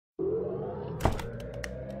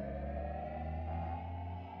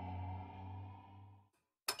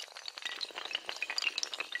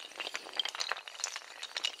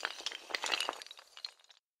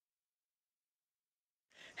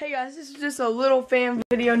Hey guys, this is just a little fan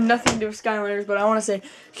video, nothing to do with Skylanders, but I want to say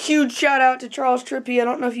huge shout out to Charles Trippy. I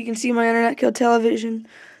don't know if you can see my internet killed television,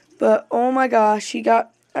 but oh my gosh, he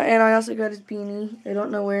got, and I also got his beanie. I don't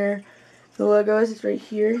know where the logo is, it's right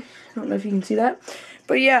here. I don't know if you can see that.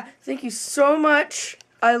 But yeah, thank you so much.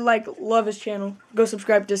 I love his channel. Go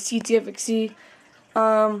subscribe to CTFxC.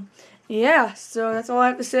 Yeah, so that's all I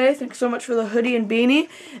have to say. Thanks so much for the hoodie and beanie,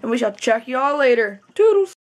 and we shall check y'all later. Toodles!